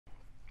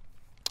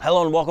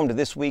Hello and welcome to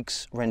this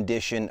week's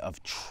rendition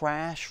of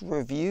Trash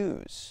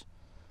Reviews.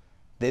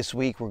 This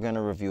week we're going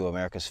to review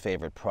America's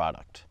favorite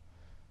product,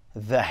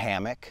 the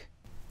hammock.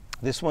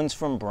 This one's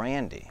from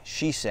Brandy.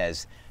 She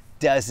says,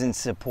 doesn't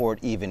support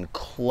even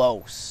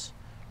close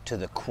to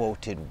the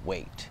quoted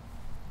weight.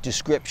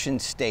 Description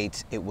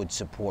states it would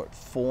support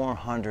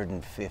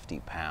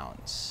 450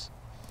 pounds.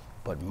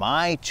 But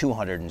my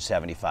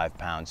 275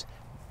 pounds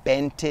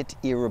bent it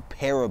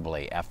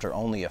irreparably after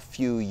only a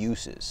few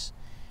uses.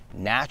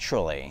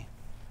 Naturally,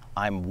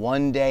 I'm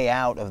one day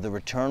out of the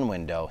return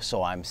window,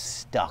 so I'm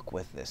stuck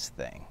with this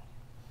thing.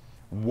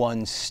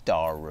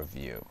 1-star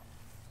review.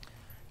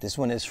 This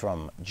one is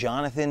from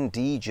Jonathan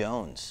D.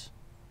 Jones,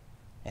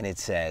 and it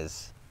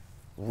says,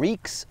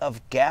 reeks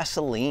of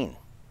gasoline.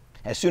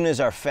 As soon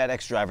as our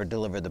FedEx driver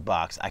delivered the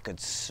box, I could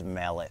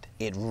smell it.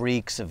 It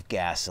reeks of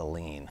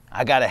gasoline.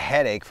 I got a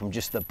headache from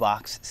just the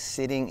box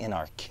sitting in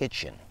our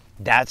kitchen.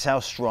 That's how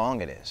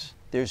strong it is.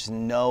 There's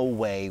no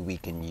way we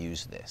can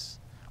use this.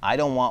 I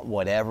don't want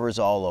whatever's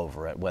all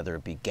over it, whether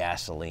it be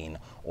gasoline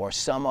or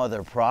some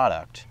other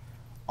product,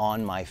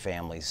 on my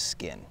family's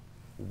skin.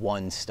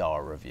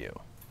 1-star review.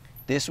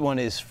 This one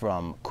is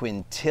from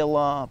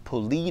Quintilla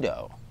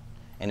Pulido,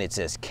 and it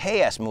says,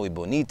 que es muy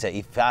bonita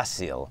y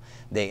fácil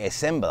de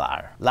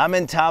ensamblar.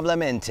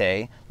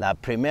 Lamentablemente, la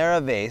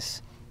primera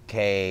vez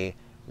que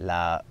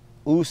la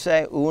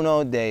usé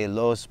uno de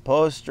los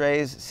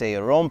postres se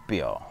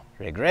rompió.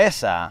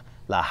 Regresa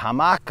la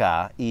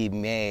hamaca y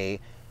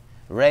me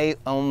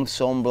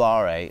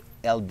reensamblaré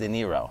el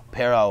dinero,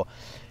 pero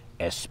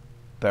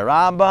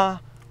esperaba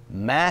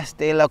más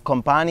de la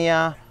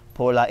compañía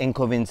por la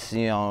inconvenience.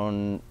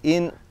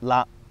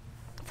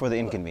 For the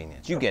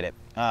inconvenience. You get it.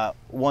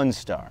 1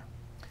 star.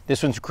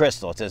 This one's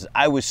Crystal. It says,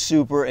 I was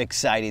super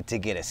excited to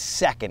get a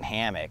second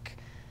hammock, ...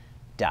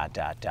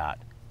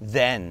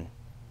 Then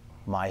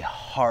my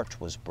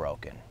heart was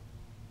broken.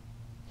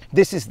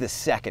 This is the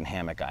second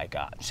hammock I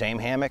got. Same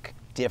hammock,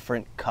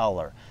 different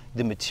color.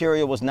 The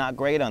material was not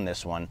great on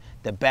this one.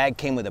 The bag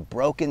came with a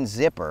broken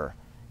zipper,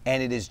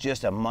 and it is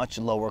just a much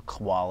lower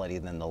quality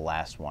than the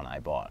last one I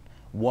bought.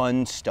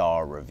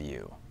 1-star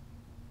review.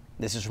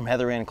 This is from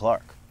Heather Ann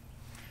Clark.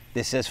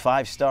 This says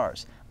 5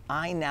 stars.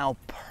 I now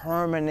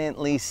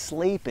permanently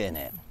sleep in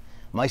it.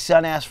 My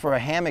son asked for a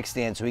hammock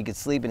stand so he could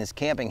sleep in his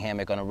camping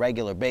hammock on a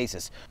regular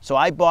basis. So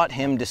I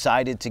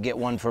decided to get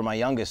one for my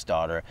youngest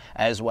daughter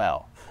as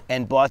well,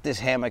 and bought this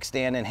hammock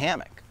stand and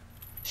hammock.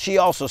 She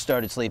also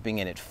started sleeping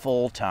in it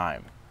full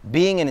time.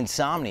 Being an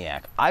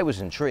insomniac, I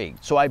was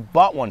intrigued, so I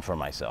bought one for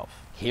myself.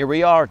 Here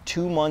we are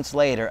 2 months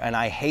later, and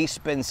I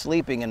been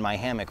sleeping in my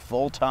hammock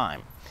full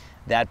time.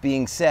 That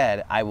being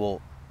said, I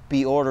will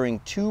be ordering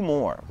 2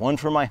 more, one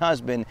for my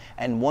husband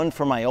and one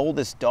for my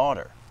oldest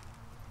daughter.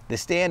 The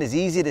stand is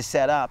easy to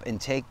set up and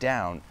take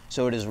down,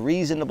 so it is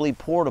reasonably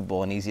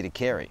portable and easy to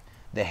carry.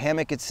 The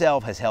hammock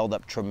itself has held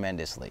up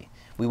tremendously.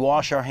 We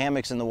wash our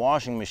hammocks in the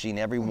washing machine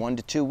every 1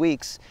 to 2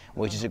 weeks,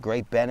 which is a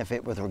great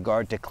benefit with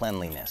regard to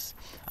cleanliness.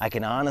 I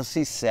can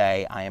honestly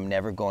say I am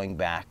never going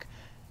back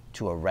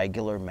to a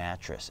regular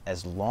mattress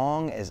as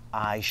long as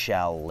I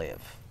shall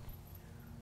live.